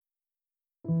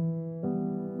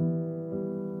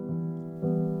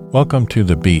Welcome to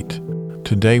The Beat.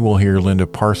 Today we'll hear Linda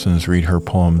Parsons read her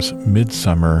poems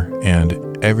Midsummer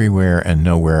and Everywhere and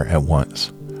Nowhere at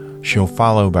Once. She'll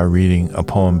follow by reading a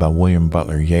poem by William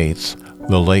Butler Yeats,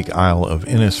 The Lake Isle of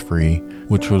Innisfree,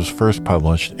 which was first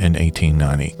published in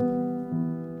 1890.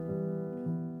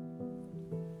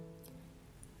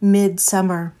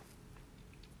 Midsummer.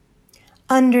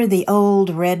 Under the old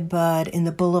redbud in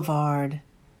the boulevard,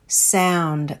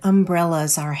 sound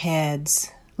umbrellas our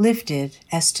heads, lifted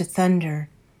as to thunder.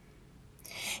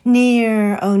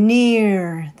 Near, oh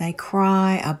near, they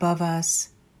cry above us,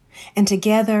 and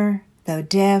together, though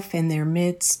deaf in their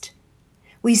midst,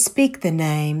 we speak the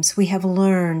names we have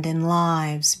learned in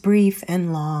lives brief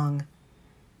and long.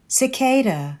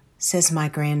 Cicada, says my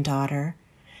granddaughter,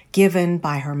 given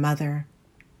by her mother.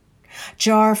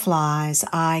 Jarflies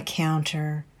I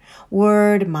counter,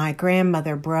 word my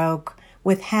grandmother broke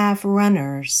with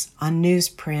half-runners on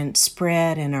newsprint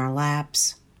spread in our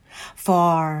laps.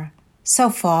 Far, so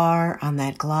far on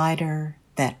that glider,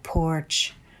 that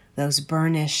porch, those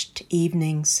burnished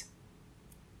evenings.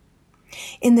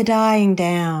 In the dying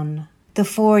down, the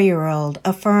 4-year-old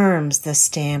affirms the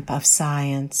stamp of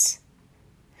science.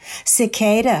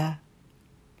 Cicada,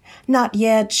 not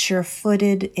yet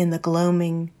sure-footed in the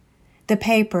gloaming, the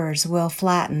papers will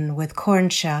flatten with corn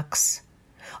shucks.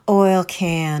 Oil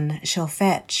can shall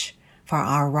fetch for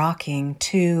our rocking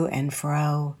to and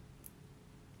fro.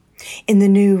 In the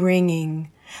new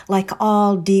ringing, like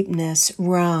all deepness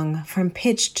wrung from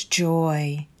pitched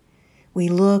joy, we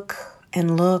look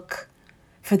and look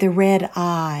for the red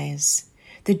eyes,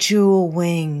 the jewel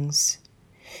wings,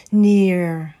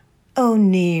 near, oh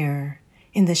near,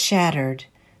 in the shattered,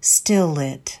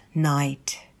 still-lit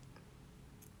night.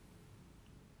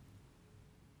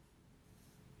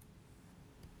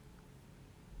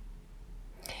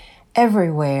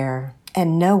 Everywhere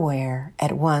and nowhere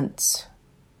at once.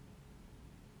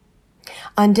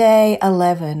 On day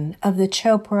 11 of the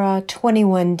Chopra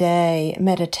 21-day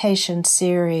meditation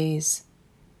series,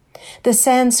 the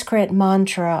Sanskrit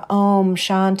mantra Om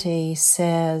Shanti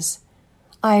says,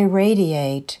 I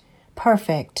radiate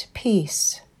perfect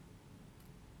peace.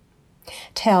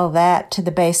 Tell that to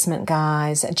the basement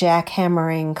guys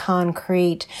jackhammering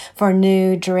concrete for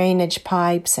new drainage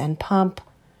pipes and pump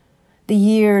the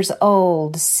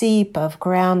years-old seep of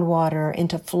groundwater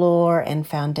into floor and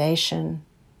foundation.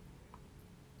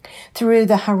 Through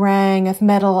the harangue of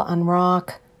metal on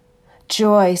rock,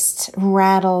 joists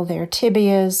rattle their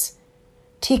tibias,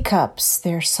 teacups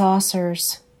their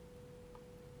saucers.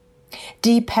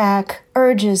 Deepak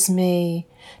urges me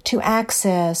to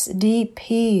access deep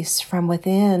peace from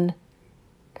within.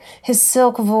 His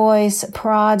silk voice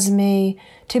prods me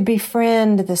to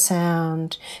befriend the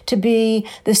sound, to be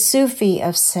the Sufi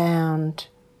of sound.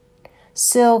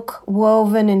 Silk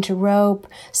woven into rope,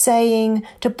 saying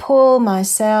to pull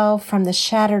myself from the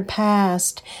shattered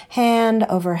past, hand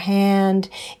over hand,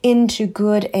 into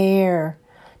good air,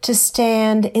 to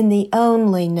stand in the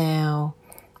only now,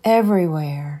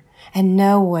 everywhere and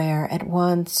nowhere at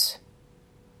once.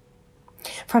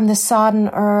 From the sodden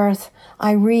earth,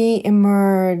 I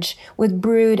re-emerge with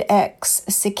brood X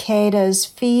cicadas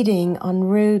feeding on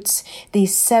roots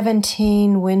these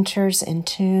 17 winters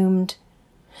entombed,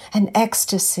 an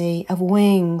ecstasy of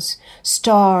wings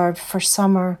starved for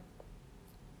summer.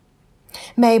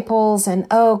 Maples and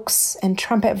oaks and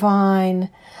trumpet vine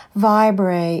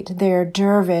vibrate their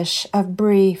dervish of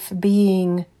brief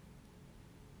being,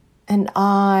 and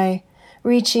I,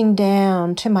 reaching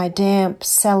down to my damp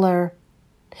cellar,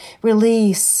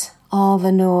 release all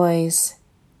the noise,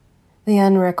 the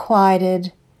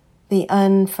unrequited, the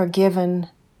unforgiven.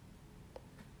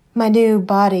 My new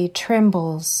body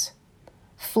trembles,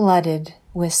 flooded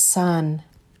with sun.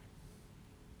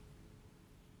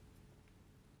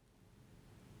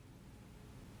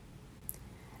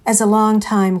 As a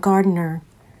longtime gardener,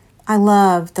 I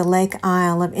love the Lake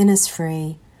Isle of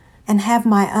Innisfree and have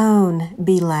my own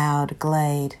be-loud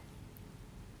glade.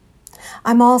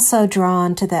 I'm also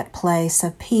drawn to that place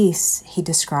of peace he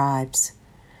describes,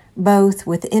 both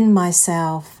within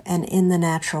myself and in the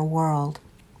natural world.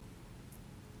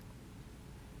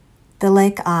 The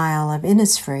Lake Isle of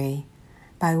Innisfree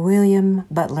by William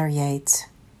Butler Yeats.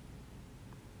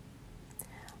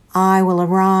 I will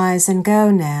arise and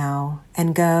go now,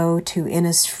 and go to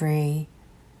Innisfree,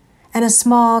 and a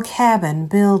small cabin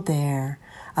build there,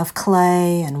 of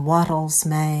clay and wattles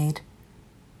made.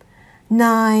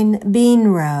 9 bean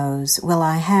rows will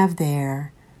I have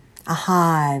there, a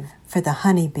hive for the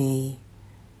honey bee,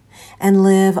 and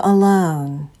live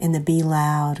alone in the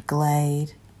be-loud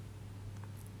glade.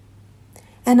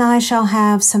 And I shall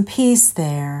have some peace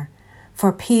there,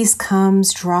 for peace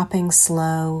comes dropping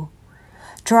slow,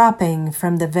 dropping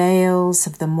from the vales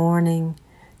of the morning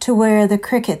to where the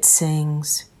cricket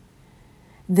sings.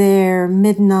 There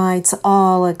midnight's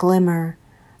all a glimmer,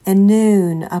 and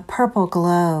noon a purple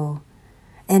glow,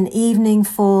 and evening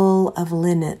full of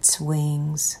linnets'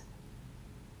 wings.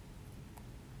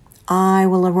 I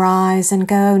will arise and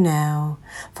go now,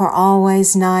 for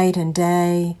always night and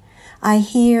day I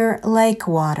hear lake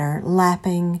water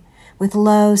lapping with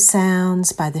low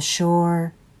sounds by the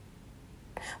shore.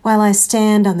 While I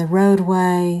stand on the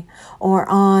roadway or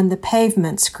on the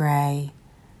pavement's gray,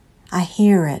 I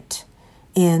hear it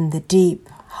in the deep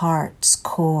heart's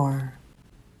core.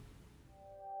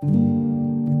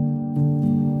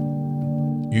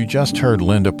 You just heard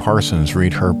Linda Parsons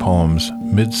read her poems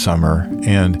Midsummer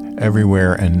and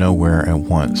Everywhere and Nowhere at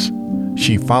Once.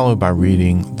 She followed by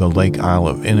reading The Lake Isle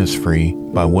of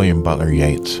Innisfree by William Butler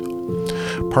Yeats.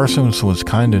 Parsons was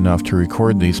kind enough to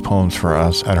record these poems for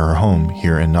us at her home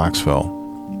here in Knoxville.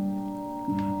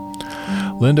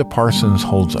 Linda Parsons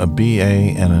holds a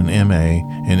BA and an MA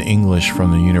in English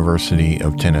from the University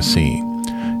of Tennessee.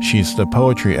 She's the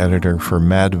poetry editor for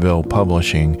Madville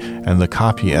Publishing and the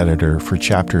copy editor for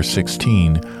Chapter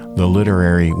 16, the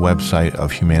literary website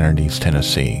of Humanities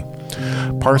Tennessee.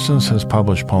 Parsons has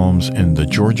published poems in the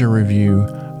Georgia Review,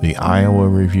 the Iowa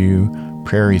Review,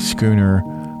 Prairie Schooner,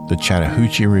 the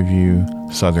Chattahoochee Review,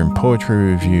 Southern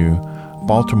Poetry Review,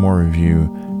 Baltimore Review,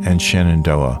 and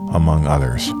Shenandoah, among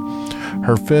others.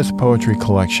 Her fifth poetry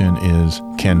collection is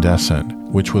Candescent,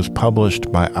 which was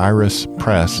published by Iris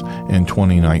Press in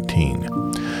 2019.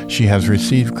 She has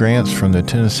received grants from the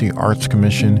Tennessee Arts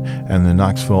Commission and the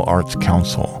Knoxville Arts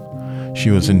Council.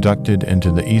 She was inducted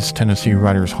into the East Tennessee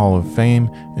Writers Hall of Fame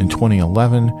in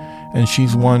 2011, and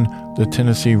she's won the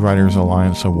Tennessee Writers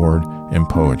Alliance Award in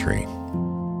Poetry.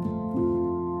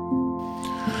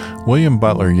 William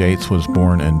Butler Yeats was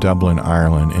born in Dublin,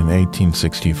 Ireland in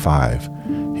 1865.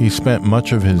 He spent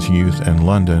much of his youth in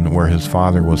London, where his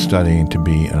father was studying to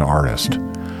be an artist.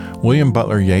 William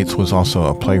Butler Yeats was also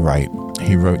a playwright.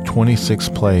 He wrote 26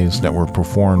 plays that were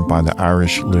performed by the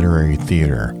Irish Literary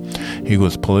Theatre. He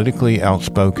was politically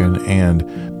outspoken and,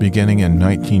 beginning in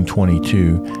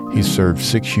 1922, he served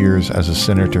 6 years as a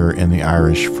senator in the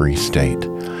Irish Free State.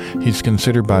 He's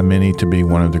considered by many to be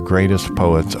one of the greatest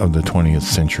poets of the 20th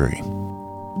century.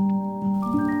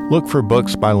 Look for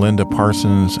books by Linda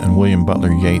Parsons and William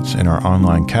Butler Yeats in our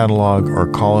online catalog or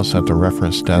call us at the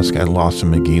reference desk at Lawson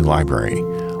McGee Library.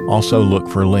 Also look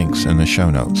for links in the show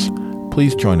notes.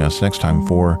 Please join us next time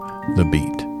for The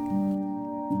Beat.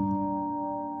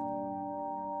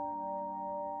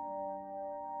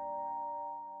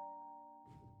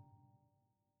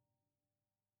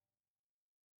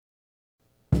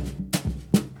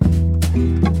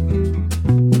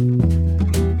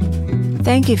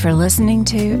 Thank you for listening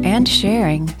to and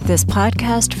sharing this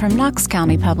podcast from Knox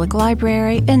County Public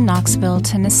Library in Knoxville,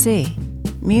 Tennessee.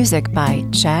 Music by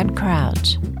Chad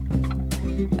Crouch.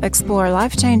 Explore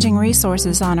life-changing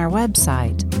resources on our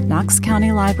website,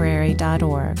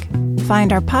 knoxcountylibrary.org.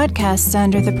 Find our podcasts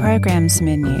under the Programs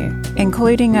menu,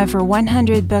 including over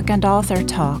 100 book and author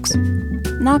talks.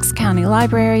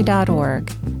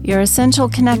 knoxcountylibrary.org, your essential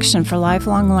connection for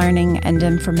lifelong learning and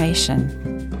information.